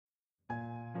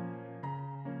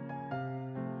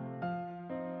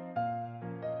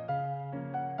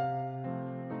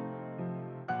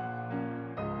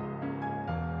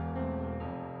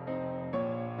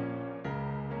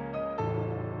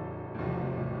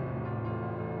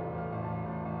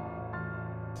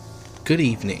Good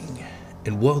evening,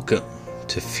 and welcome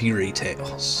to Fury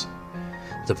Tales,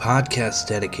 the podcast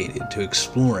dedicated to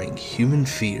exploring human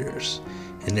fears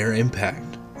and their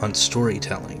impact on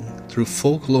storytelling through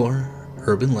folklore,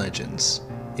 urban legends,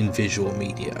 and visual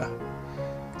media.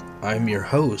 I'm your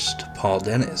host, Paul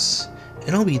Dennis,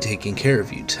 and I'll be taking care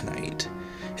of you tonight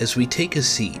as we take a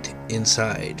seat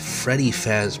inside Freddy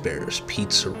Fazbear's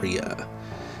Pizzeria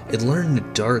and learn the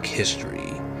dark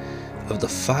history of the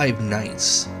 5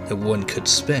 nights that one could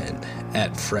spend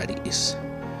at Freddy's.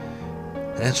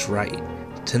 That's right,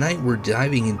 tonight we're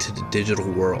diving into the digital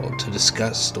world to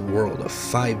discuss the world of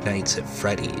 5 Nights at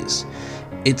Freddy's,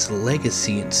 its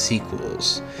legacy and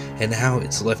sequels, and how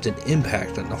it's left an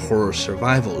impact on the horror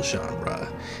survival genre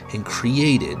and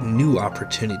created new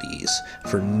opportunities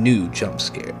for new jump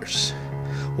scares.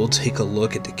 We'll take a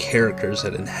look at the characters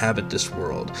that inhabit this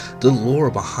world, the lore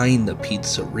behind the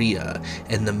pizzeria,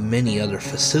 and the many other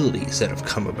facilities that have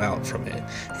come about from it,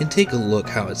 and take a look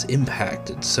how it's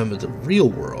impacted some of the real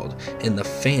world and the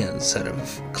fans that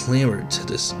have clamored to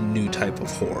this new type of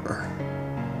horror.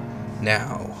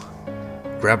 Now,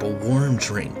 grab a warm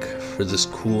drink for this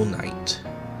cool night,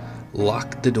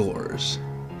 lock the doors,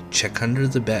 check under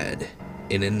the bed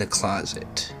and in the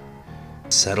closet.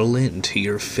 Settle into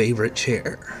your favorite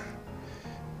chair.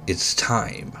 It's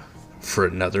time for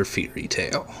another fairy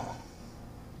tale.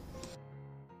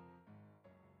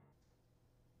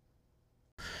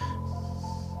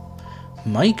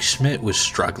 Mike Schmidt was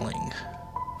struggling.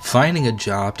 Finding a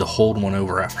job to hold one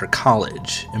over after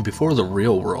college, and before the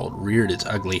real world reared its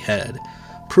ugly head,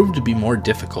 proved to be more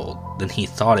difficult than he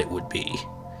thought it would be.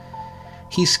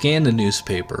 He scanned the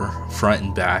newspaper, front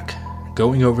and back,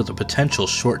 going over the potential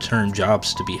short-term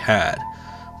jobs to be had,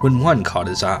 when one caught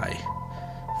his eye.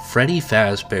 Freddy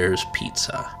Fazbear's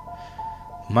Pizza.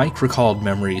 Mike recalled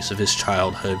memories of his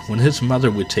childhood when his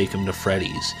mother would take him to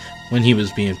Freddy's when he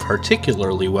was being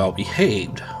particularly well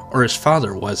behaved, or his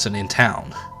father wasn't in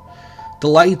town. The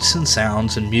lights and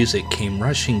sounds and music came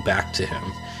rushing back to him,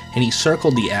 and he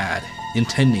circled the ad,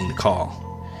 intending to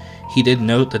call. He did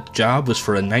note that the job was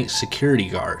for a night security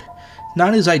guard.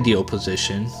 Not his ideal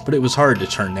position, but it was hard to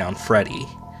turn down Freddy.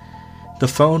 The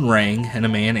phone rang and a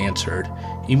man answered,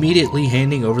 immediately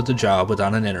handing over the job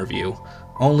without an interview,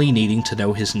 only needing to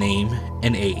know his name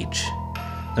and age.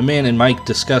 The man and Mike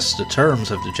discussed the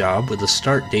terms of the job with a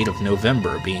start date of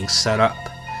November being set up.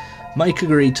 Mike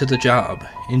agreed to the job,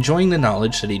 enjoying the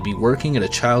knowledge that he'd be working at a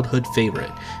childhood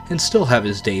favorite and still have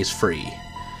his days free.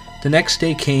 The next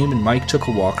day came and Mike took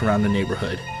a walk around the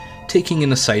neighborhood, taking in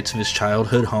the sights of his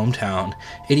childhood hometown,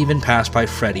 and even passed by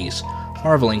Freddy's,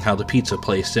 marveling how the pizza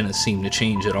place didn't seem to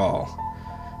change at all.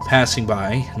 Passing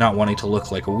by, not wanting to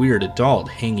look like a weird adult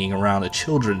hanging around a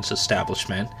children's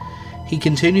establishment, he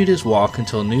continued his walk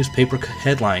until a newspaper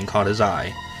headline caught his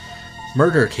eye.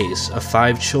 Murder case of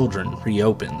 5 children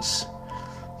reopens.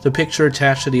 The picture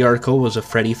attached to the article was of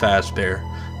Freddy Fazbear,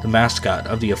 the mascot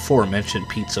of the aforementioned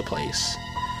pizza place.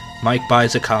 Mike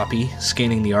buys a copy,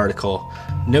 scanning the article,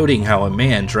 noting how a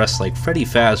man dressed like Freddy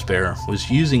Fazbear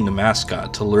was using the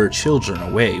mascot to lure children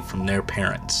away from their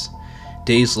parents.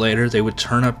 Days later, they would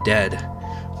turn up dead.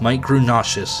 Mike grew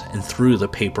nauseous and threw the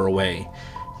paper away,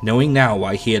 knowing now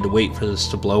why he had to wait for this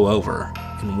to blow over,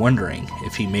 and wondering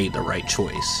if he made the right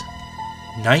choice.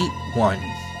 Night 1.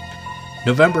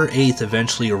 November 8th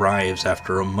eventually arrives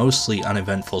after a mostly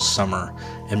uneventful summer,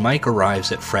 and Mike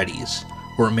arrives at Freddy's,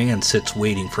 where a man sits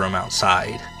waiting for him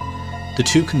outside. The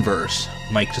two converse,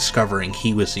 Mike discovering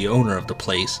he was the owner of the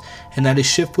place and that his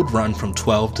shift would run from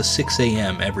 12 to 6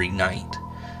 a.m. every night.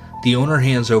 The owner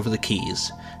hands over the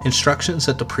keys, instructions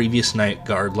that the previous night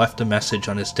guard left a message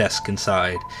on his desk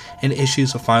inside, and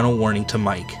issues a final warning to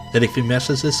Mike that if he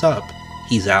messes this up,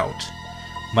 he's out.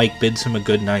 Mike bids him a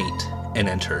good night and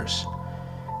enters.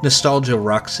 Nostalgia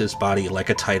rocks his body like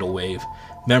a tidal wave.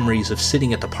 Memories of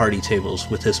sitting at the party tables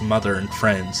with his mother and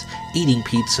friends, eating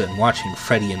pizza and watching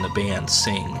Freddy and the band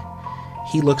sing.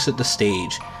 He looks at the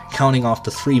stage, counting off the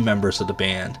 3 members of the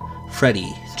band,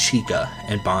 Freddy, Chica,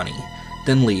 and Bonnie,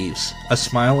 then leaves, a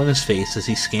smile on his face as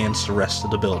he scans the rest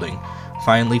of the building,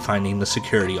 finally finding the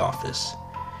security office.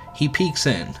 He peeks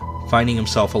in, finding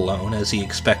himself alone as he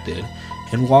expected,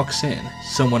 and walks in,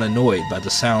 somewhat annoyed by the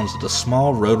sounds of the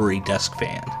small rotary desk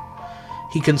fan.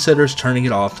 He considers turning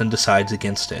it off and decides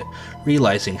against it,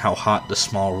 realizing how hot the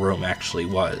small room actually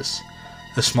was.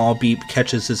 A small beep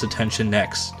catches his attention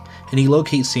next, and he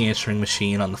locates the answering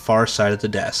machine on the far side of the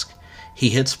desk. He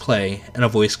hits play, and a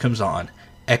voice comes on,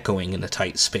 echoing in the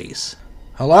tight space.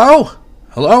 "Hello?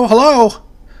 Hello, hello?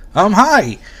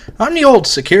 Hi. I'm the old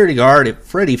security guard at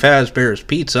Freddy Fazbear's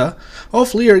Pizza.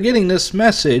 Hopefully you're getting this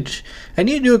message. I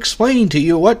need to explain to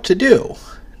you what to do.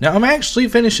 Now, I'm actually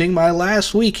finishing my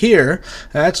last week here.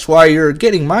 That's why you're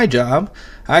getting my job.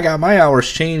 I got my hours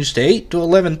changed to 8 to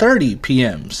 11:30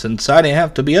 p.m. since I didn't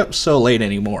have to be up so late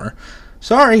anymore.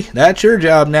 Sorry, that's your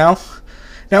job now.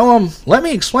 Now, let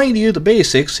me explain to you the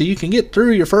basics so you can get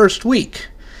through your first week.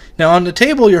 Now, on the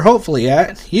table you're hopefully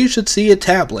at, you should see a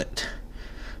tablet.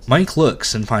 Mike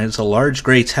looks and finds a large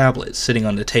gray tablet sitting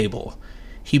on the table.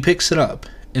 He picks it up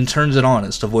and turns it on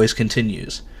as the voice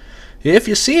continues. If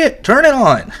you see it, turn it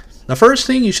on. The first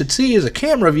thing you should see is a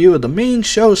camera view of the main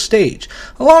show stage,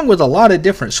 along with a lot of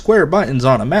different square buttons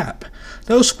on a map.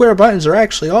 Those square buttons are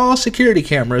actually all security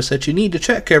cameras that you need to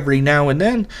check every now and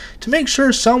then to make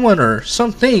sure someone or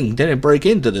something didn't break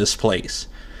into this place.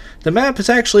 The map is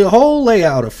actually a whole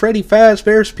layout of Freddy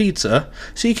Fazbear's Pizza,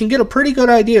 so you can get a pretty good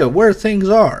idea of where things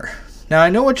are. Now I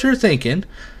know what you're thinking.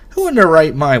 Who in their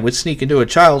right mind would sneak into a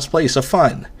child's place of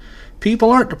fun?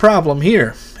 People aren't the problem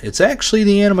here. It's actually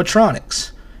the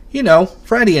animatronics. You know,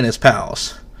 Freddy and his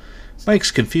pals.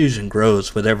 Mike's confusion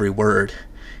grows with every word.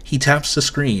 He taps the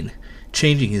screen,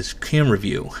 changing his camera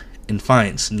view, and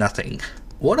finds nothing.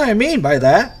 What I mean by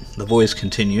that, the voice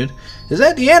continued, is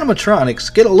that the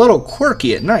animatronics get a little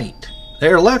quirky at night. They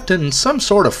are left in some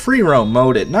sort of free roam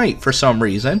mode at night for some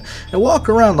reason and walk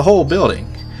around the whole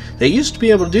building. They used to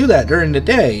be able to do that during the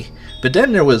day, but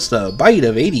then there was the bite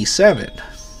of 87.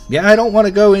 Yeah, I don't want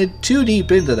to go in too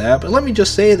deep into that, but let me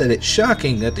just say that it's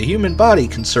shocking that the human body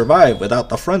can survive without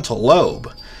the frontal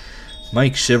lobe.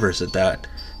 Mike shivers at that,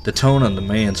 the tone on the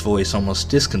man's voice almost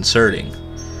disconcerting.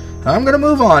 I'm going to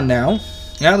move on now.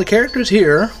 Now the characters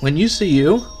here, when you see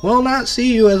you, will not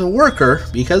see you as a worker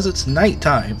because it's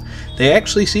nighttime. They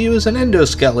actually see you as an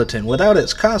endoskeleton without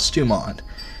its costume on.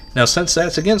 Now since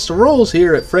that's against the rules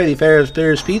here at Freddy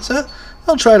Fazbear's Pizza,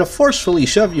 they'll try to forcefully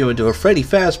shove you into a Freddy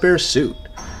Fazbear suit.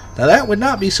 Now that would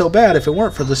not be so bad if it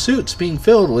weren't for the suits being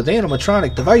filled with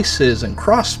animatronic devices and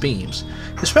cross beams,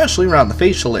 especially around the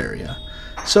facial area.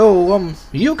 So,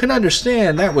 you can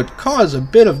understand that would cause a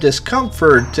bit of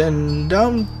discomfort and,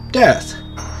 death.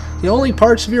 The only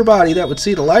parts of your body that would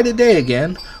see the light of day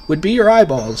again would be your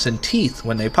eyeballs and teeth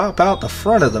when they pop out the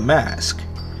front of the mask.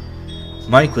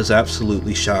 Mike was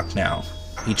absolutely shocked now.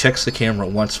 He checks the camera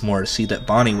once more to see that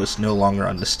Bonnie was no longer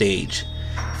on the stage.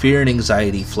 Fear and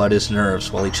anxiety flood his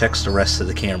nerves while he checks the rest of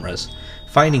the cameras,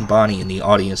 finding Bonnie in the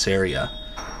audience area.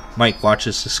 Mike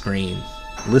watches the screen,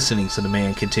 listening to the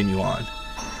man continue on.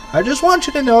 I just want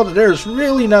you to know that there's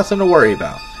really nothing to worry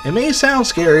about. It may sound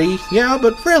scary, yeah,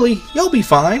 but really, you'll be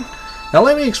fine. Now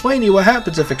let me explain to you what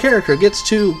happens if a character gets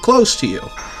too close to you.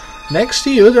 Next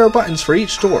to you, there are buttons for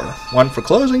each door, one for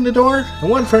closing the door, and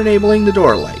one for enabling the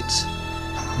door lights.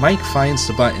 Mike finds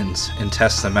the buttons and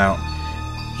tests them out.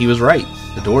 He was right.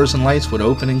 The doors and lights would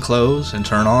open and close and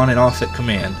turn on and off at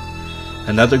command.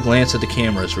 Another glance at the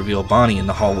cameras revealed Bonnie in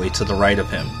the hallway to the right of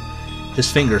him.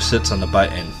 His finger sits on the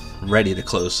button, ready to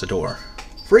close the door.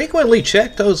 Frequently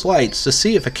check those lights to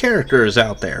see if a character is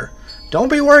out there. Don't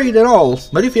be worried at all,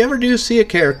 but if you ever do see a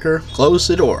character, close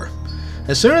the door.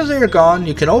 As soon as they are gone,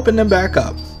 you can open them back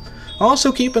up.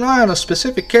 Also keep an eye on a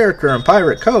specific character in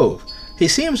Pirate Cove. He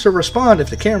seems to respond if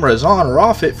the camera is on or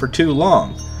off it for too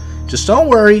long. Just don't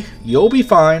worry, you'll be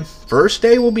fine. First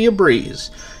day will be a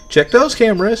breeze. Check those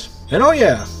cameras, and oh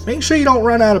yeah, make sure you don't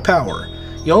run out of power.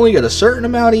 You only get a certain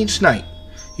amount each night.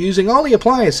 Using all the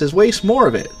appliances wastes more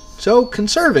of it, so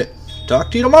conserve it.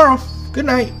 Talk to you tomorrow. Good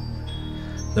night.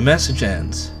 The message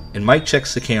ends, and Mike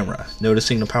checks the camera,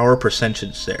 noticing the power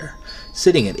percentage there,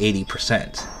 sitting at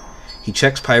 80%. He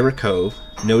checks Pirate Cove,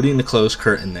 noting the closed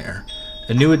curtain there,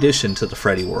 a new addition to the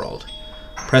Freddy world.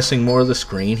 Pressing more of the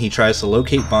screen, he tries to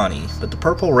locate Bonnie, but the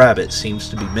purple rabbit seems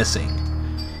to be missing.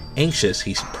 Anxious,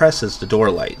 he presses the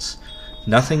door lights.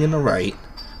 Nothing in the right.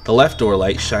 The left door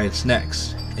light shines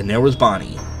next, and there was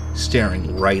Bonnie,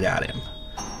 staring right at him.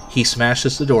 He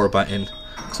smashes the door button,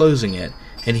 closing it,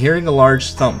 and hearing a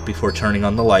large thump before turning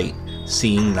on the light,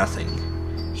 seeing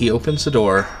nothing. He opens the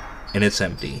door, and it's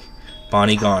empty.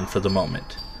 Bonnie gone for the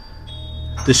moment.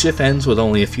 The shift ends with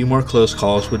only a few more close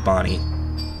calls with Bonnie.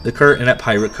 The curtain at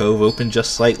Pirate Cove opened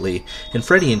just slightly, and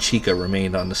Freddy and Chica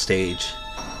remained on the stage.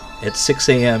 At 6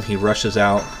 a.m. he rushes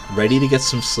out, ready to get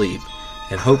some sleep,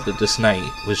 and hoped that this night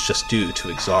was just due to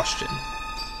exhaustion.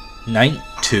 Night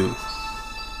 2.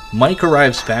 Mike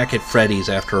arrives back at Freddy's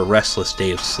after a restless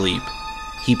day of sleep.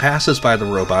 He passes by the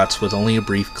robots with only a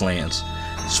brief glance,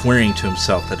 swearing to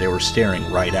himself that they were staring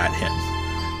right at him.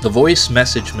 The voice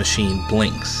message machine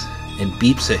blinks and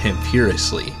beeps at him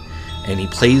furiously, and he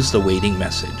plays the waiting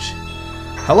message.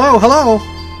 Hello, hello!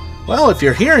 Well, if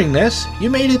you're hearing this, you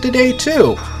made it to day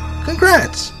 2.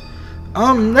 Congrats!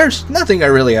 There's nothing I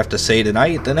really have to say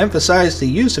tonight than emphasize the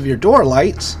use of your door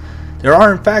lights. There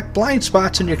are in fact blind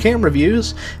spots in your camera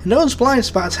views, and those blind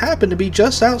spots happen to be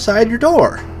just outside your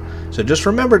door. So just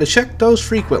remember to check those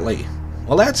frequently.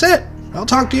 Well, that's it. I'll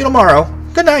talk to you tomorrow.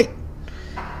 Good night.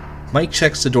 Mike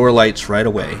checks the door lights right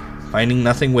away, finding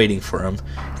nothing waiting for him,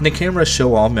 and the cameras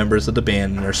show all members of the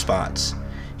band in their spots.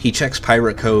 He checks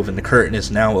Pirate Cove, and the curtain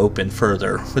is now open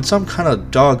further, with some kind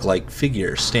of dog-like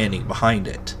figure standing behind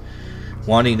it.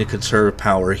 Wanting to conserve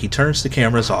power, he turns the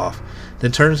cameras off,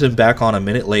 then turns them back on a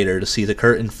minute later to see the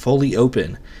curtain fully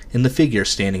open and the figure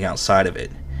standing outside of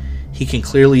it. He can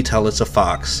clearly tell it's a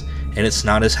fox, and it's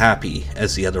not as happy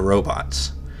as the other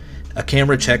robots. A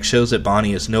camera check shows that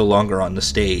Bonnie is no longer on the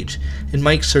stage, and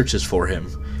Mike searches for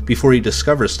him, before he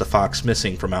discovers the fox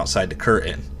missing from outside the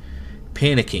curtain.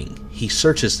 Panicking, he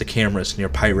searches the cameras near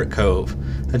Pirate Cove,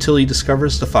 until he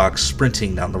discovers the fox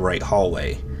sprinting down the right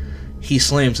hallway. He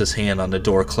slams his hand on the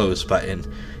door close button,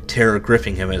 terror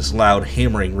gripping him as loud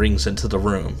hammering rings into the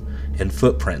room, and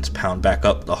footprints pound back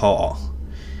up the hall.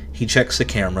 He checks the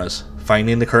cameras,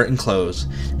 finding the curtain closed,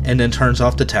 and then turns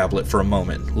off the tablet for a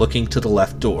moment, looking to the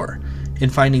left door,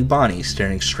 and finding Bonnie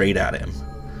staring straight at him.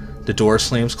 The door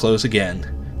slams closed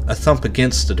again, a thump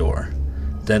against the door,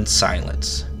 then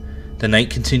silence. The night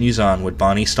continues on with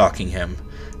Bonnie stalking him,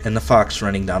 and the fox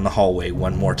running down the hallway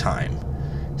one more time.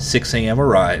 6 a.m.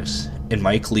 arrives, and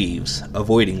Mike leaves,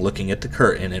 avoiding looking at the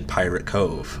curtain in Pirate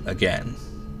Cove again.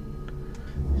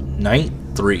 Night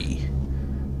 3.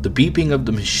 The beeping of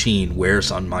the machine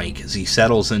wears on Mike as he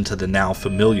settles into the now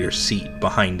familiar seat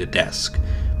behind the desk,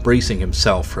 bracing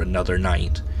himself for another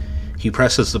night. He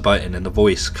presses the button and the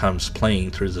voice comes playing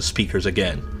through the speakers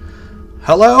again.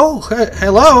 Hello?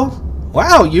 Hello?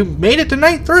 Wow, you made it to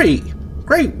night 3.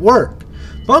 Great work.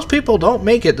 Most people don't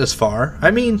make it this far.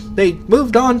 I mean, they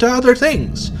moved on to other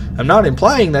things. I'm not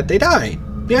implying that they died.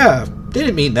 Yeah,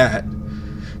 didn't mean that.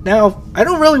 Now, I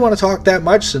don't really want to talk that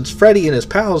much since Freddy and his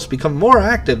pals become more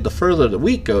active the further the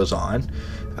week goes on.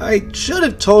 I should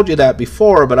have told you that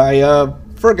before, but I,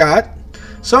 forgot.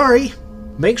 Sorry.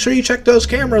 Make sure you check those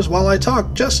cameras while I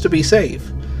talk just to be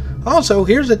safe. Also,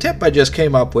 here's a tip I just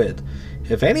came up with.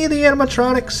 If any of the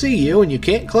animatronics see you and you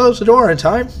can't close the door in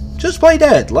time, just play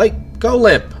dead, like go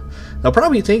limp. They'll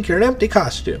probably think you're an empty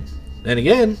costume. Then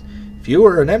again, if you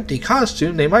were an empty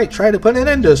costume, they might try to put an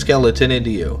endoskeleton into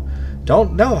you.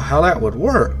 Don't know how that would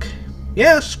work.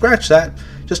 Yeah, scratch that.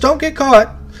 Just don't get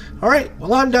caught. Alright,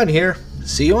 well I'm done here.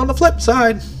 See you on the flip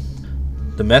side.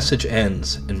 The message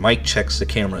ends, and Mike checks the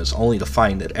cameras only to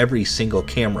find that every single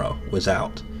camera was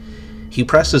out. He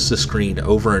presses the screen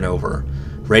over and over,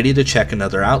 ready to check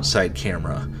another outside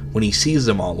camera, when he sees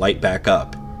them all light back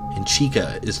up, and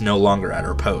Chica is no longer at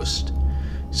her post.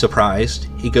 Surprised,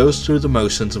 he goes through the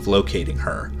motions of locating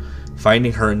her,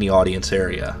 finding her in the audience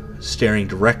area, staring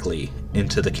directly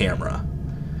into the camera.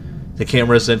 The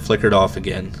cameras then flickered off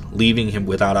again, leaving him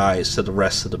without eyes to the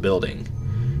rest of the building.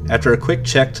 After a quick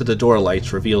check to the door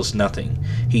lights reveals nothing,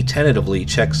 he tentatively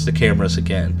checks the cameras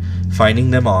again,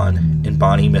 finding them on, and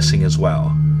Bonnie missing as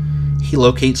well. He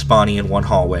locates Bonnie in one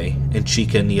hallway, and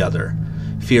Chica in the other.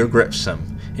 Fear grips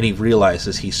him, and he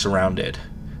realizes he's surrounded.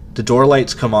 The door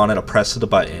lights come on at a press of the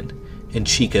button, and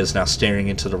Chica is now staring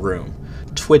into the room,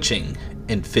 twitching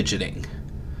and fidgeting.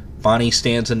 Bonnie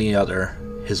stands in the other,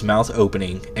 his mouth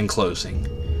opening and closing.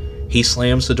 He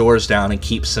slams the doors down and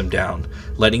keeps them down,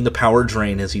 letting the power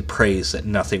drain as he prays that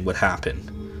nothing would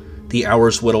happen. The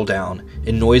hours whittle down,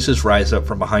 and noises rise up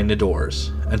from behind the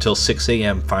doors, until 6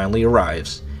 a.m. finally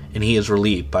arrives, and he is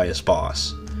relieved by his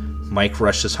boss. Mike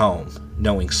rushes home,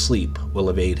 knowing sleep will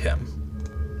evade him.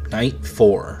 Night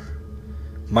 4.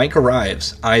 Mike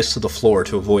arrives, eyes to the floor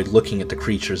to avoid looking at the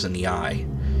creatures in the eye.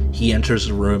 He enters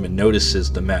the room and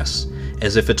notices the mess,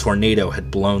 as if a tornado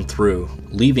had blown through,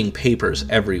 leaving papers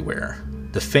everywhere,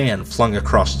 the fan flung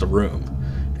across the room,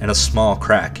 and a small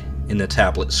crack in the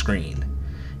tablet screen.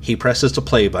 He presses the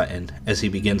play button as he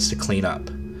begins to clean up.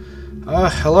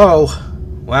 Hello.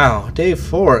 Wow, day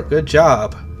 4, good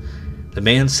job. The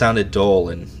man sounded dull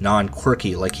and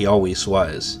non-quirky like he always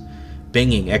was.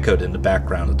 Banging echoed in the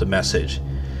background of the message.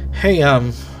 Hey,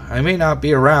 I may not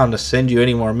be around to send you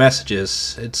any more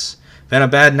messages. It's been a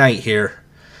bad night here.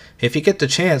 If you get the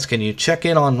chance, can you check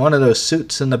in on one of those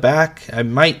suits in the back? I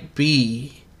might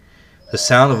be... The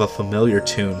sound of a familiar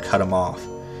tune cut him off.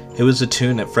 It was a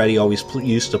tune that Freddy always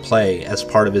used to play as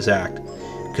part of his act.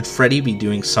 Could Freddy be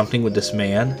doing something with this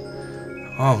man?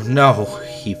 Oh no,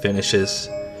 he finishes.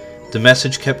 The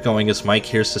message kept going as Mike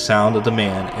hears the sound of the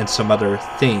man and some other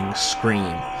thing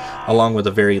scream, along with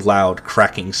a very loud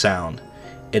cracking sound.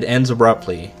 It ends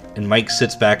abruptly, and Mike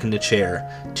sits back in the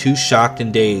chair, too shocked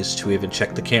and dazed to even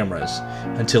check the cameras,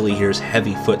 until he hears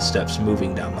heavy footsteps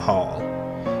moving down the hall.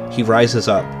 He rises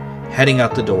up, heading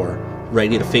out the door,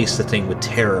 ready to face the thing with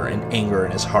terror and anger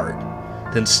in his heart,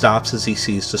 then stops as he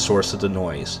sees the source of the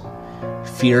noise.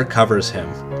 Fear covers him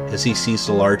as he sees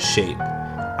the large shape,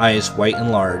 eyes white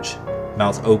and large,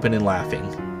 mouth open and laughing.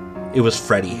 It was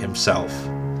Freddy himself.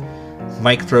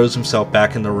 Mike throws himself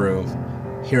back in the room,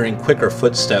 hearing quicker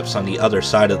footsteps on the other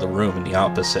side of the room in the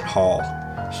opposite hall.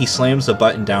 He slams the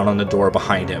button down on the door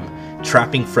behind him,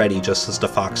 trapping Freddy just as the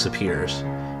fox appears.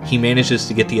 He manages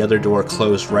to get the other door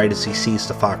closed right as he sees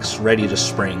the fox ready to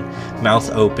spring,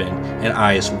 mouth open and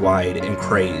eyes wide and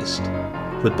crazed.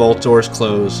 With both doors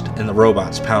closed and the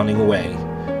robots pounding away,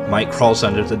 Mike crawls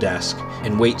under the desk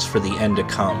and waits for the end to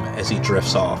come as he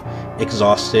drifts off,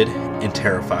 exhausted and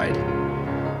terrified.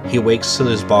 He awakes to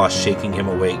his boss shaking him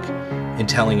awake and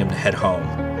telling him to head home.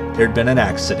 There had been an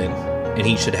accident, and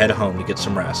he should head home to get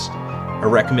some rest. A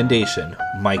recommendation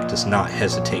Mike does not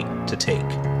hesitate to take.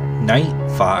 Night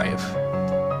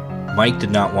 5. Mike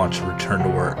did not want to return to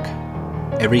work.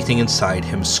 Everything inside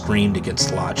him screamed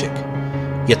against logic.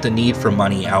 Yet the need for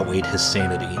money outweighed his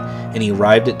sanity, and he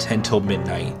arrived at 10 till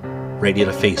midnight, ready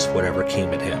to face whatever came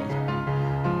at him.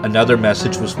 Another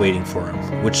message was waiting for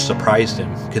him, which surprised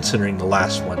him considering the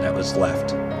last one that was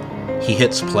left. He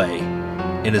hits play,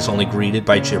 and is only greeted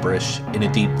by gibberish in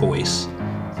a deep voice,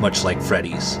 much like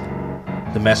Freddy's.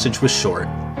 The message was short,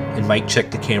 and Mike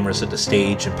checked the cameras at the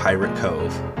stage in Pirate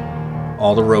Cove.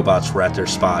 All the robots were at their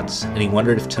spots, and he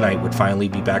wondered if tonight would finally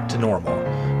be back to normal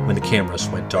when the cameras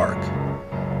went dark.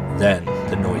 Then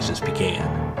the noises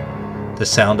began. The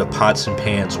sound of pots and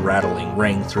pans rattling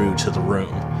rang through to the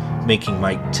room, making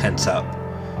Mike tense up.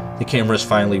 The cameras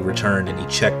finally returned, and he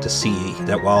checked to see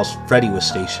that while Freddy was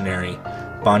stationary,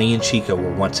 Bonnie and Chica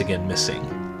were once again missing.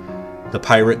 The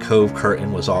Pirate Cove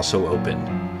curtain was also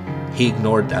open. He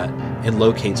ignored that and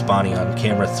locates Bonnie on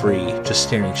camera 3, just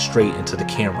staring straight into the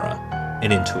camera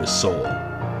and into his soul.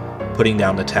 Putting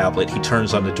down the tablet, he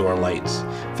turns on the door lights,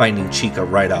 finding Chica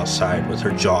right outside with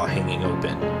her jaw hanging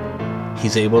open.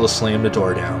 He's able to slam the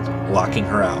door down, locking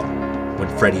her out,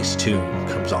 when Freddy's tune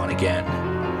comes on again.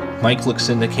 Mike looks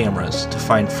in the cameras to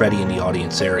find Freddy in the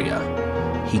audience area.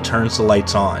 He turns the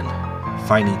lights on,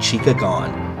 finding Chica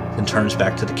gone, then turns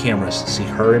back to the cameras to see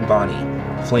her and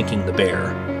Bonnie flanking the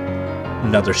bear.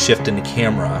 Another shift in the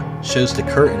camera shows the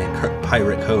curtain in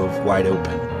Pirate Cove wide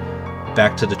open.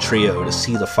 Back to the trio to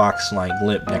see the fox lying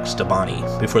limp next to Bonnie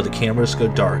before the cameras go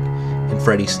dark and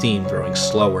Freddy's theme growing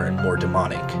slower and more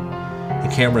demonic.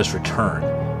 The cameras return,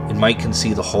 and Mike can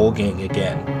see the whole gang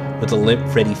again, with a limp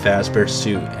Freddy Fazbear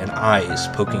suit and eyes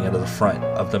poking out of the front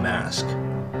of the mask.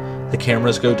 The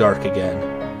cameras go dark again,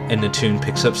 and the tune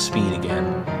picks up speed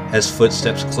again as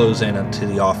footsteps close in onto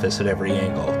the office at every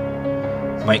angle.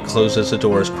 Mike closes the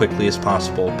door as quickly as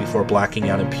possible before blacking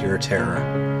out in pure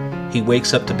terror. He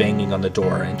wakes up to banging on the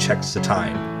door and checks the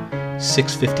time.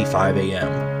 6:55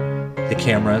 a.m. The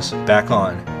cameras, back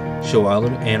on, show all the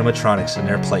animatronics in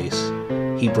their place.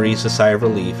 He breathes a sigh of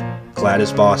relief, glad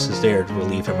his boss is there to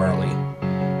relieve him early.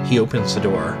 He opens the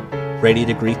door, ready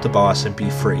to greet the boss and be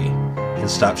free, and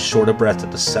stops short of breath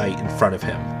at the sight in front of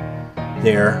him.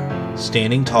 There,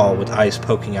 standing tall with eyes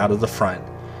poking out of the front,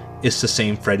 is the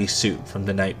same Freddy suit from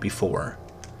the night before.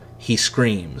 He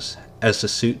screams as the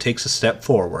suit takes a step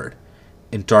forward,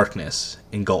 and darkness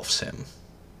engulfs him.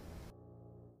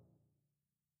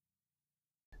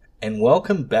 And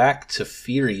welcome back to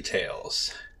Fairy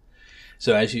Tales.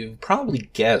 So as you've probably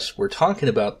guessed, we're talking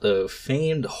about the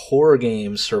famed horror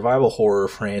game survival horror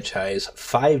franchise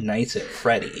Five Nights at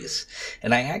Freddy's.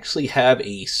 And I actually have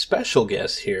a special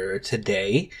guest here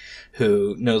today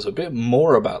who knows a bit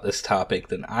more about this topic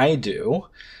than I do.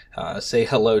 Say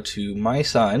hello to my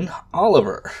son,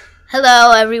 Oliver.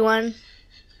 Hello, everyone.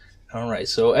 Alright,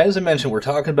 so as I mentioned, we're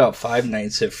talking about Five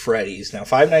Nights at Freddy's. Now,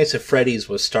 Five Nights at Freddy's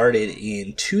was started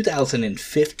in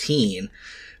 2015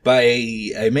 by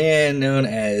a man known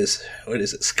as,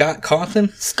 Scott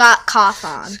Cawthon? Scott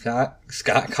Cawthon.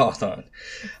 Scott Cawthon.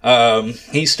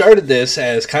 He started this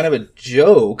as kind of a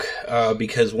joke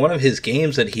because one of his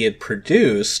games that he had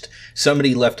produced,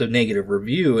 somebody left a negative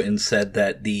review and said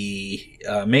that the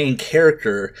main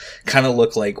character kind of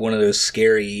looked like one of those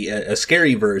a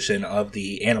scary version of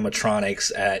the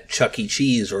animatronics at Chuck E.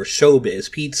 Cheese or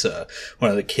Showbiz Pizza, one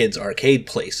of the kids' arcade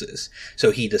places.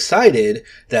 So he decided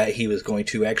that he was going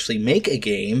to actually make a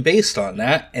game based on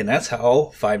that, and that's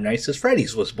how Five Nights at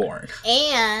Freddy's was born.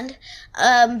 And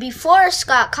before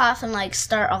Scott Cawthon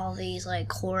start all these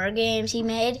horror games he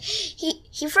made,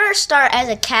 he first started as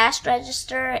a cash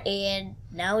register, and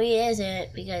now he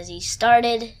isn't because he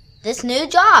started this new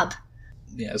job.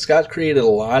 Yeah, Scott created a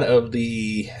lot of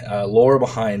the lore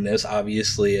behind this,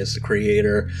 obviously, as the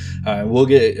creator. We'll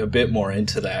get a bit more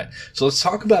into that. So let's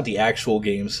talk about the actual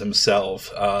games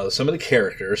themselves. Some of the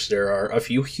characters. There are a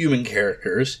few human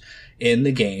characters in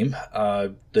the game.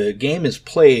 The game is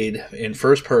played in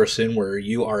first person, where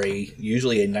you are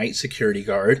usually a night security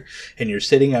guard, and you're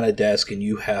sitting on a desk and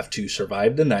you have to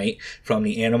survive the night from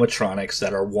the animatronics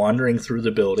that are wandering through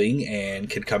the building and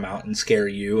can come out and scare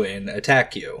you and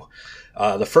attack you.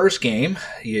 The first game,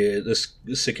 the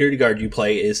security guard you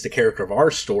play is the character of our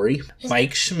story,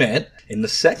 Mike Schmidt. In the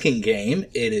second game,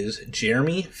 it is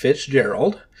Jeremy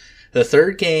Fitzgerald. The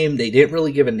third game, they didn't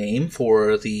really give a name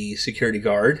for the security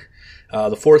guard.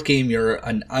 The fourth game, you're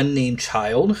an unnamed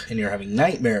child, and you're having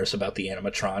nightmares about the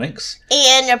animatronics.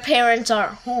 And your parents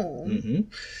aren't home. Mm-hmm.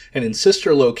 And in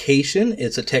Sister Location,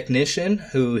 it's a technician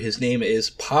who his name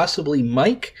is possibly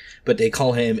Mike, but they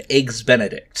call him Eggs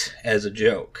Benedict as a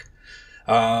joke.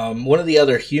 One of the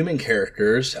other human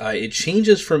characters, it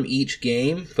changes from each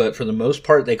game, but for the most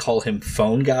part they call him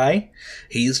Phone Guy.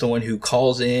 He's the one who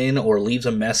calls in or leaves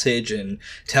a message and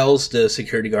tells the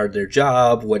security guard their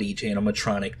job, what each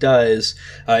animatronic does.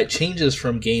 It changes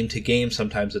from game to game.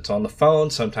 Sometimes it's on the phone,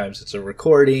 sometimes it's a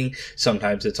recording,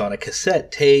 sometimes it's on a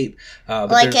cassette tape.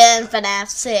 Like in FNAF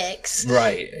 6.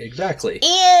 Right, exactly.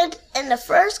 And in the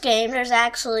first game, there's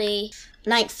actually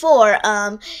Night 4,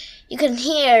 you can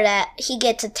hear that he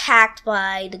gets attacked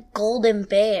by the golden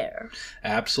bear.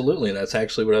 Absolutely. That's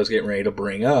actually what I was getting ready to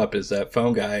bring up, is that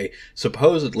Phone Guy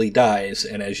supposedly dies,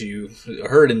 and as you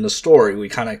heard in the story, we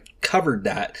kind of covered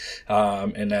that,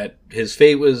 and that his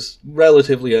fate was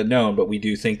relatively unknown, but we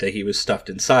do think that he was stuffed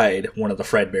inside one of the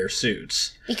Fredbear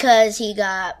suits. Because he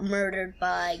got murdered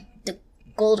by the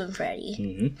Golden Freddy.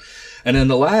 Mm-hmm. And then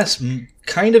the last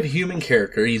kind of human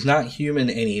character, he's not human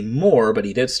anymore, but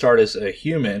he did start as a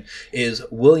human, is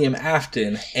William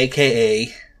Afton,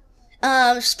 a.k.a.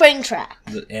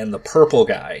 Springtrap. And the purple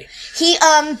guy. He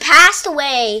passed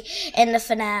away in the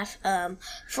FNAF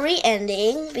free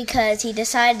ending because he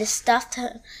decided to stuff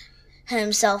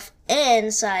himself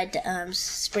inside the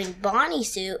Spring Bonnie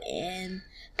suit and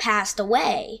passed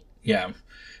away. Yeah.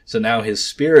 So now his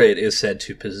spirit is said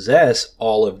to possess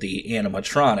all of the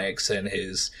animatronics, and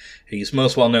he's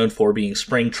most well known for being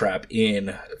Springtrap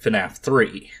in FNAF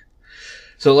 3.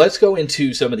 So let's go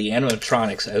into some of the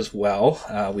animatronics as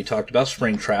well. We talked about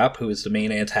Springtrap, who is the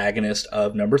main antagonist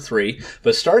of number 3.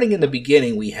 But starting in the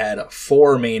beginning, we had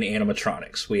 4 main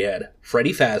animatronics. We had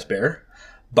Freddy Fazbear,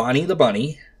 Bonnie the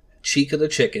Bunny, Chica the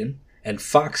Chicken, and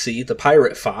Foxy the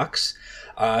Pirate Fox.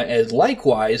 And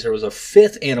likewise, there was a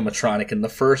 5th animatronic in the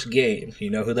first game.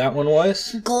 You know who that one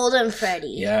was? Golden Freddy.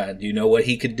 Yeah. Do you know what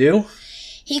he could do?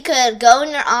 He could go in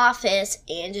your office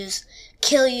and just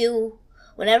kill you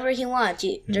whenever he wants.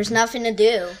 There's nothing to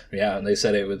do. Yeah, and they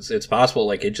said it's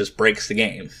possible, it just breaks the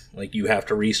game. You have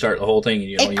to restart the whole thing. And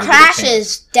you don't it even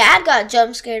crashes. Dad got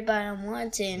jump scared by him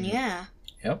once, and yeah.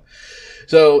 Yep.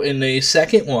 So in the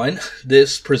second one,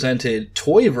 this presented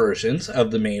toy versions of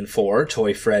the main 4,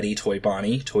 Toy Freddy, Toy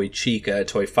Bonnie, Toy Chica,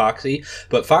 Toy Foxy,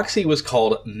 but Foxy was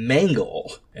called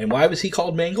Mangle. And why was he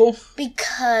called Mangle?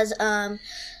 Because,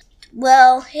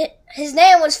 his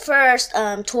name was first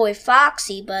Toy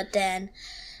Foxy, but then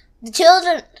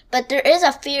but there is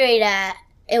a theory that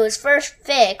it was first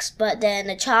fixed, but then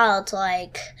the child,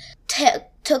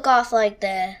 took off,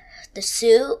 the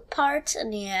suit parts,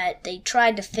 and they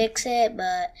tried to fix it,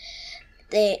 but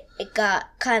it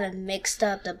got kind of mixed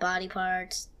up, the body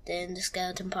parts, then the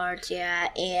skeleton parts,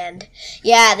 and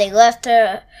they left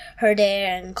her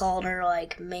there and called her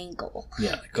Mangle.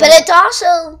 Yeah, but it's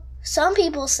also, some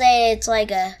people say it's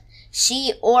a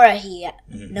she or a he.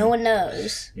 Mm-hmm. No one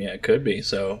knows. Yeah, it could be.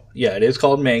 So, yeah, it is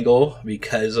called Mangle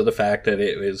because of the fact that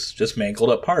it was just mangled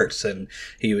up parts, and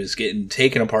he was getting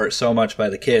taken apart so much by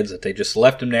the kids that they just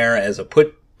left him there as a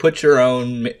put your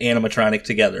own animatronic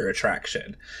together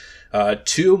attraction.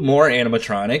 2 more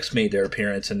animatronics made their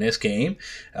appearance in this game.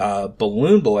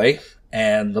 Balloon Boy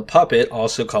and the puppet,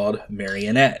 also called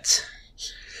Marionette.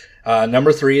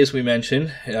 Number 3, as we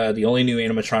mentioned, the only new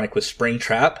animatronic was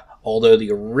Springtrap, although the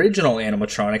original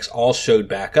animatronics all showed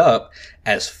back up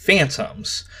as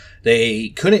phantoms. They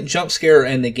couldn't jump scare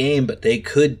in the game, but they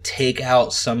could take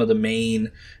out some of the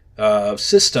main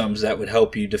systems that would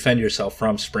help you defend yourself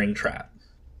from Springtrap.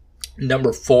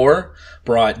 Number 4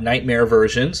 brought nightmare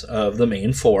versions of the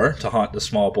main 4 to haunt the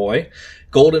small boy.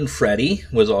 Golden Freddy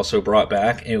was also brought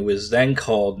back. It was then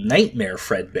called Nightmare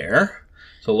Fredbear.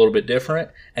 So a little bit different.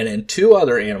 And then 2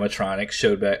 other animatronics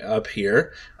showed back up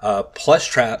here.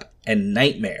 Plushtrap and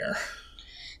Nightmare.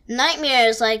 Nightmare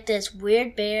is like this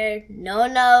weird bear. No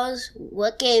one knows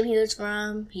what game he was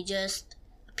from. He just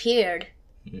appeared.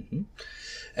 Mm-hmm.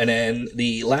 And then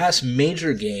the last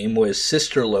major game was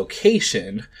Sister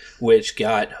Location, which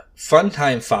got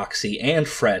Funtime Foxy and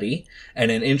Freddy, and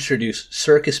then introduced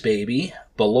Circus Baby,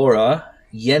 Ballora,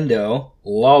 Yendo,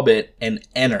 Lawbit, and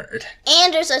Ennard.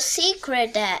 And there's a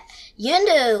secret that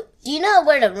Yendo, do you know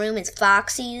where the room is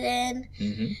Foxy's in?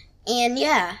 Mm-hmm. And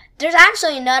yeah, there's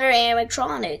actually another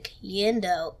animatronic,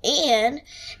 Yendo. And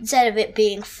instead of it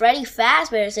being Freddy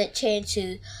Fazbear's, it changed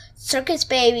to Circus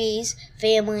Baby's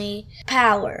Family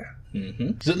Power.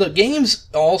 Mm-hmm. So the games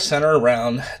all center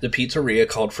around the pizzeria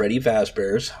called Freddy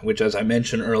Fazbear's, which, as I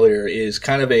mentioned earlier, is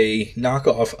kind of a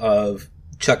knockoff of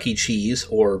Chuck E. Cheese,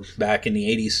 or back in the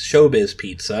 80s, Showbiz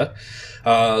Pizza.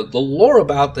 The lore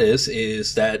about this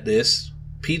is that this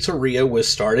pizzeria was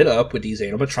started up with these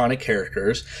animatronic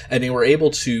characters, and they were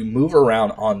able to move around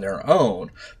on their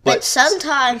own. But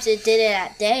sometimes it did it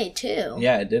at day, too.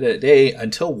 Yeah, it did it at day,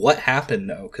 until what happened,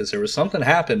 though? Because there was something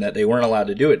happened that they weren't allowed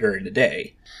to do it during the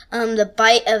day. The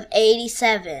Bite of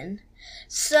 87.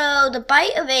 So, the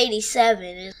Bite of 87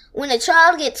 is when a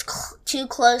child gets too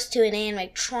close to an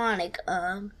animatronic,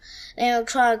 the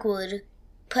animatronic would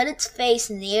put its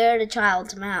face near the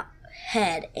child's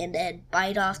head and then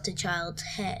bite off the child's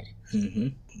head. Mm-hmm.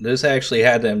 This actually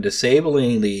had them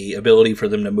disabling the ability for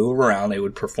them to move around. They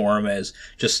would perform as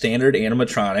just standard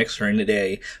animatronics during the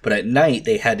day, but at night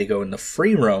they had to go in the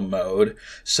free roam mode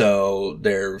so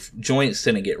their joints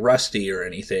didn't get rusty or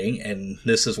anything, and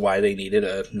this is why they needed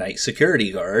a night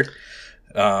security guard.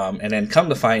 And then come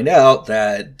to find out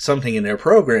that something in their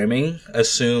programming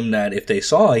assumed that if they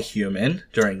saw a human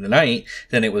during the night,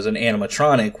 then it was an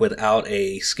animatronic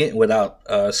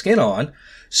without skin on.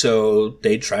 So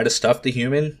they'd try to stuff the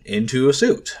human into a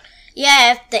suit.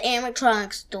 Yeah, if the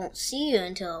animatronics don't see you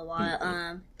until a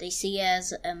while, they see you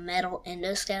as a metal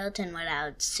endoskeleton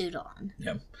without a suit on.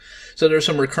 Yeah. So there's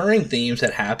some recurring themes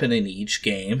that happen in each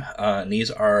game. And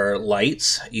these are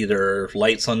lights, either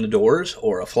lights on the doors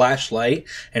or a flashlight.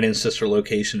 And in Sister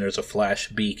Location, there's a flash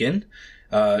beacon.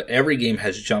 Every game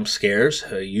has jump scares.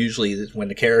 Usually when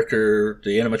the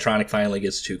animatronic finally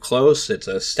gets too close, it's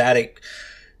a static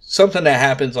something that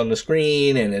happens on the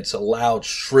screen, and it's a loud,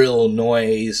 shrill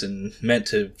noise and meant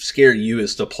to scare you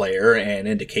as the player and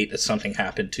indicate that something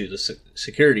happened to the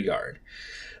security guard.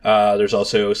 There's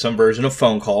also some version of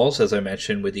phone calls, as I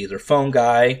mentioned, with either phone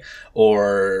guy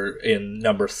or in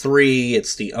number 3,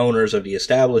 it's the owners of the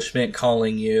establishment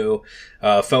calling you.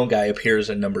 Phone guy appears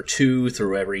in number 2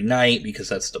 through every night because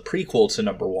that's the prequel to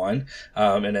number 1,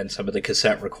 and then some of the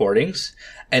cassette recordings.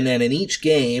 And then in each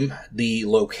game, the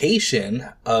location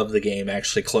of the game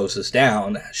actually closes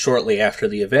down shortly after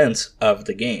the events of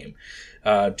the game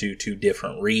due to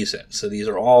different reasons. So these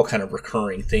are all kind of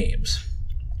recurring themes.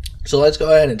 So let's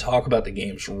go ahead and talk about the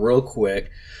games real quick.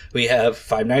 We have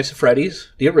Five Nights at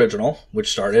Freddy's, the original,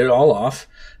 which started it all off.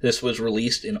 This was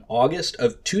released in August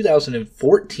of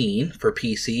 2014 for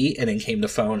PC and then came to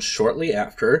phones shortly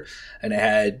after, and it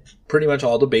had pretty much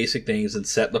all the basic things and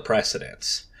set the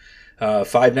precedents.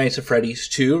 Five Nights at Freddy's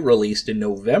 2 released in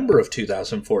November of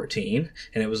 2014,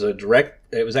 and it was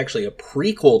actually a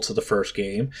prequel to the first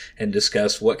game and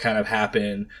discussed what kind of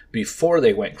happened before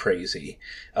they went crazy.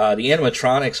 The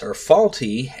animatronics are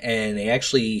faulty, and they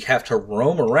actually have to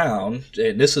roam around,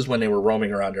 and this is when they were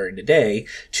roaming around during the day,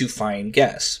 to find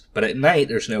guests. But at night,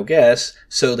 there's no guests,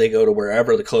 so they go to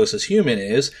wherever the closest human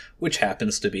is, which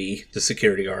happens to be the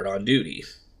security guard on duty.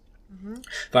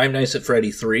 Five Nights at Freddy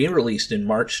 3, released in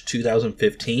March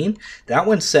 2015. That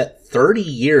one's set 30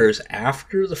 years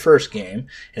after the first game,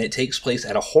 and it takes place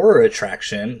at a horror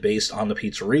attraction based on the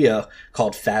pizzeria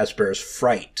called Fazbear's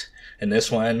Fright. In this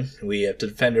one, we have to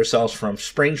defend ourselves from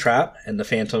Springtrap, and the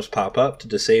phantoms pop up to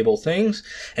disable things,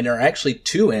 and there are actually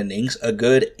 2 endings, a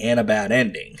good and a bad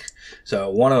ending. So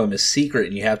one of them is secret,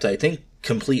 and you have to, I think,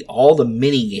 complete all the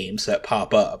mini games that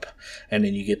pop up, and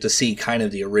then you get to see kind of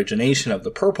the origination of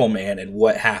the Purple Man and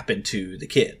what happened to the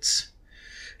kids.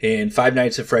 In Five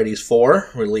Nights at Freddy's 4,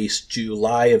 released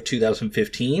July of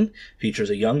 2015,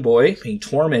 features a young boy being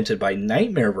tormented by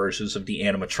nightmare versions of the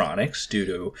animatronics due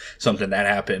to something that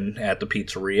happened at the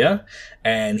pizzeria,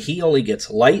 and he only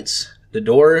gets lights, the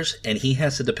doors, and he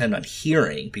has to depend on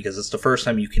hearing because it's the first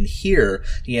time you can hear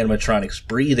the animatronics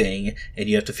breathing, and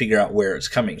you have to figure out where it's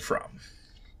coming from.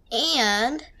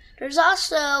 And there's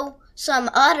also some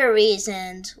other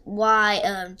reasons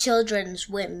why children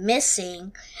went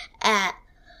missing at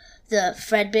the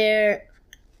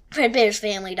Fredbear's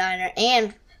Family Diner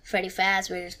and Freddy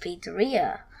Fazbear's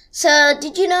Pizzeria. So,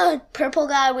 did you know Purple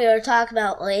Guy we were talking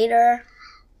about later?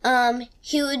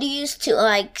 He would used to,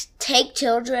 like, take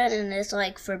children in this,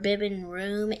 like, forbidden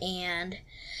room, and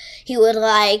he would,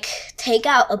 like, take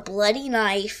out a bloody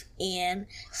knife and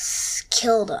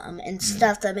kill them and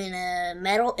stuff them in a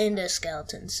metal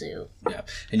endoskeleton suit. Yeah,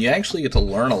 and you actually get to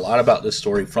learn a lot about this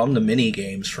story from the mini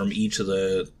games from each of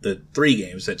the 3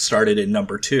 games that started in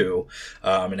number 2,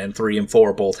 and then 3 and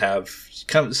 4 both have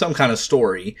some kind of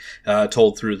story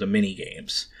told through the mini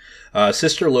games.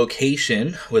 Sister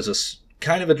Location was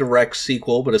kind of a direct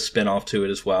sequel, but a spin-off to it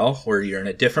as well, where you're in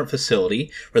a different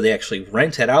facility where they actually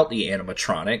rented out the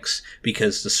animatronics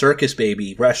because the Circus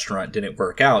Baby restaurant didn't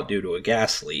work out due to a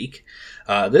gas leak.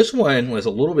 This one was a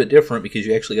little bit different because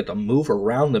you actually got to move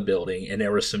around the building, and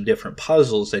there were some different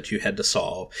puzzles that you had to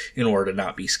solve in order to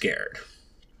not be scared.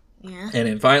 Yeah. And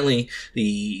then finally,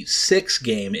 the 6th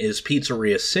game is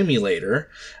Pizzeria Simulator.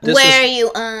 Where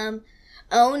you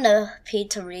own a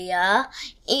pizzeria,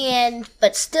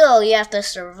 but still you have to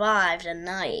survive the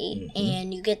night,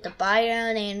 and you get to buy your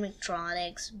own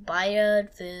animatronics, buy your own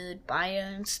food, buy your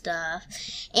own stuff,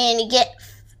 and you get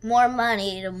more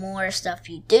money the more stuff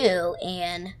you do,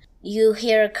 and you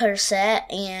hear a cassette,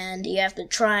 and you have to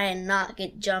try and not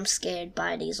get jump scared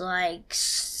by these, like,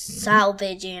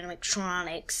 salvage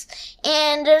animatronics.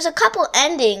 And there's a couple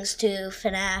endings to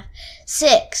FNAF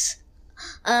 6.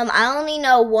 I only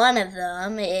know one of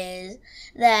them is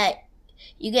that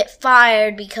you get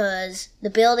fired because the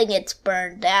building gets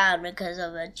burned down because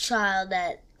of a child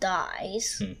that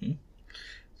dies. Mm-hmm.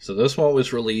 So this one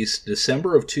was released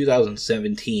December of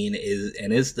 2017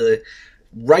 is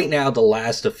right now the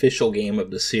last official game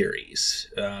of the series.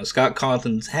 Scott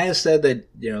Cawthon has said that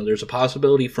there's a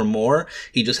possibility for more.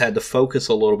 He just had to focus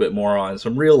a little bit more on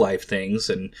some real life things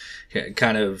and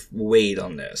kind of wait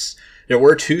on this. There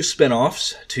were 2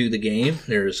 spin-offs to the game.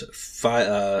 There's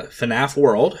FNAF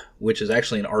World, which is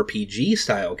actually an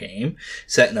RPG-style game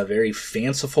set in a very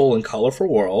fanciful and colorful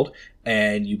world,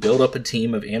 and you build up a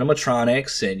team of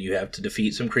animatronics, and you have to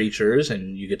defeat some creatures,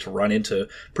 and you get to run into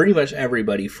pretty much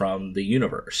everybody from the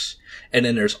universe. And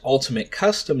then there's Ultimate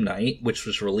Custom Night, which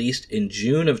was released in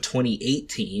June of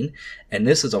 2018, and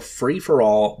this is a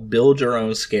free-for-all,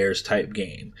 build-your-own scares type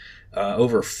game.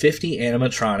 Over 50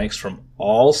 animatronics from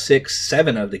all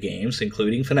 7 of the games,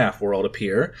 including FNAF World,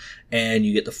 appear, and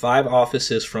you get the 5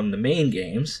 offices from the main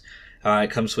games.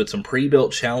 It comes with some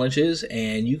pre-built challenges,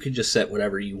 and you can just set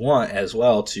whatever you want as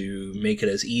well to make it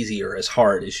as easy or as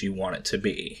hard as you want it to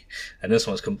be. And this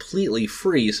one's completely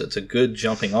free, so it's a good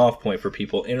jumping off point for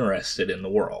people interested in the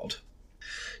world.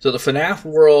 So the FNAF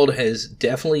world has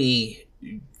definitely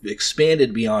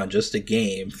expanded beyond just a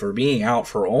game. For being out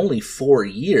for only 4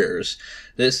 years,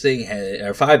 this thing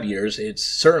or 5 years, it's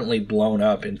certainly blown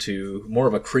up into more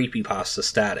of a creepypasta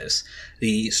status.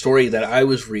 The story that I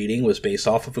was reading was based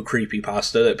off of a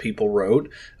creepypasta that people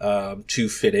wrote to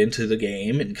fit into the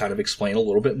game and kind of explain a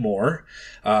little bit more.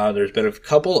 There's been a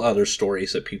couple other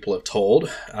stories that people have told.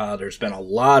 There's been a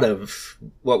lot of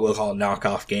what we'll call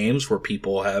knockoff games where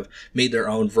people have made their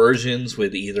own versions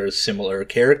with either similar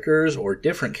characters or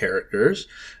different characters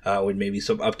with maybe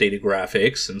some updated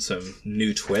graphics and some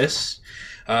new twists.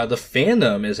 The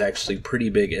fandom is actually pretty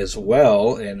big as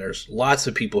well, and there's lots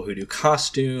of people who do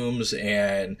costumes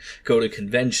and go to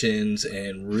conventions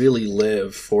and really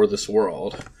live for this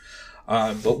world.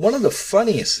 But one of the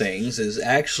funniest things is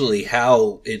actually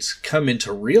how it's come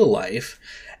into real life.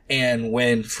 And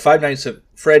when Five Nights at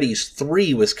Freddy's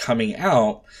 3 was coming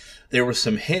out, there were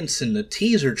some hints in the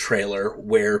teaser trailer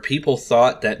where people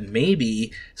thought that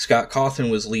maybe Scott Cawthon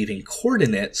was leaving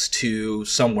coordinates to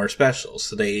somewhere special.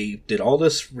 So they did all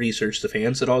this research, the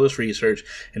fans did all this research,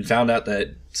 and found out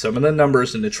that some of the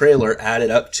numbers in the trailer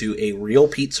added up to a real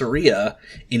pizzeria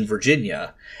in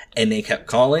Virginia. And they kept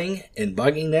calling and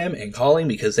bugging them and calling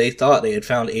because they thought they had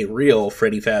found a real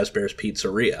Freddy Fazbear's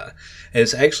Pizzeria. And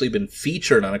it's actually been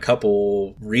featured on a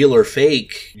couple real or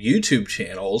fake YouTube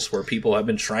channels where people have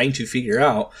been trying to figure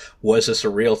out, was this a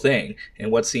real thing? And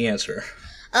what's the answer?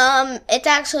 It's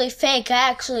actually fake. I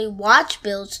actually watch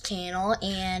Bill's channel,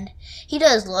 and he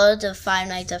does loads of Five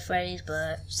Nights at Freddy's,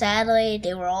 but sadly,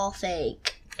 they were all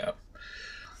fake. Yep.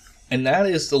 And that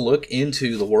is the look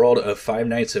into the world of Five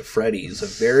Nights at Freddy's, a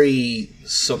very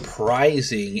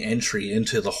surprising entry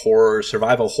into the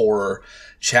survival horror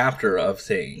chapter of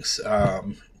things.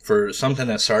 For something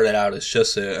that started out as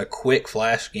just a quick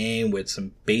flash game with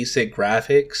some basic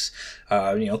graphics,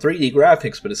 3D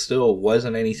graphics, but it still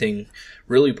wasn't anything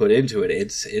really put into it.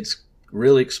 It's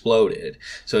really exploded.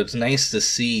 So it's nice to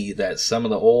see that some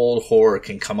of the old horror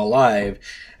can come alive,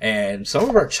 and some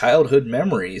of our childhood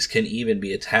memories can even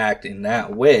be attacked in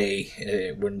that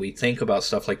way when we think about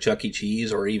stuff like Chuck E.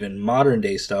 Cheese or even modern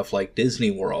day stuff like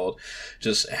Disney World,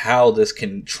 just how this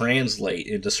can translate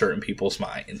into certain people's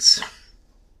minds.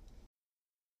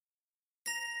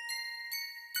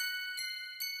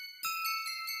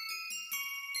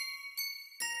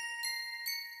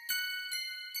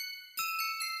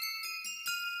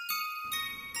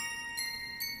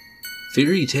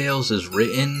 Fairy Tales is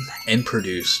written and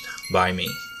produced by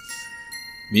me.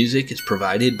 Music is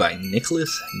provided by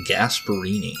Nicholas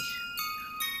Gasparini.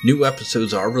 New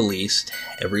episodes are released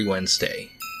every Wednesday.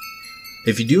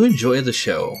 If you do enjoy the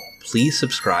show, please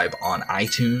subscribe on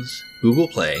iTunes, Google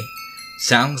Play,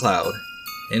 SoundCloud,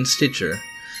 and Stitcher,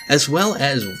 as well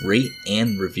as rate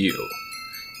and review.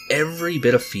 Every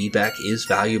bit of feedback is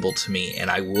valuable to me,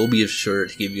 and I will be sure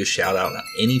to give you a shout out on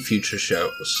any future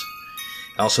shows.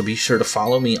 Also, be sure to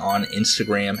follow me on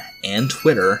Instagram and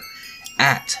Twitter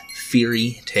at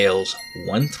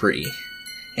FairyTales13.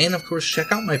 And of course,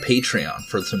 check out my Patreon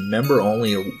for some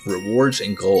member-only rewards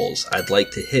and goals I'd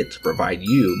like to hit to provide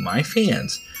you, my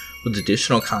fans, with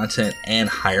additional content and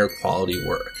higher quality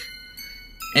work.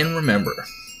 And remember,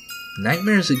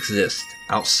 nightmares exist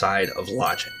outside of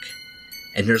logic,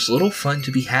 and there's little fun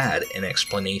to be had in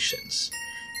explanations.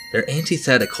 They're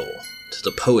antithetical to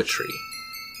the poetry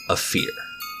of fear.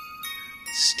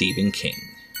 Stephen King.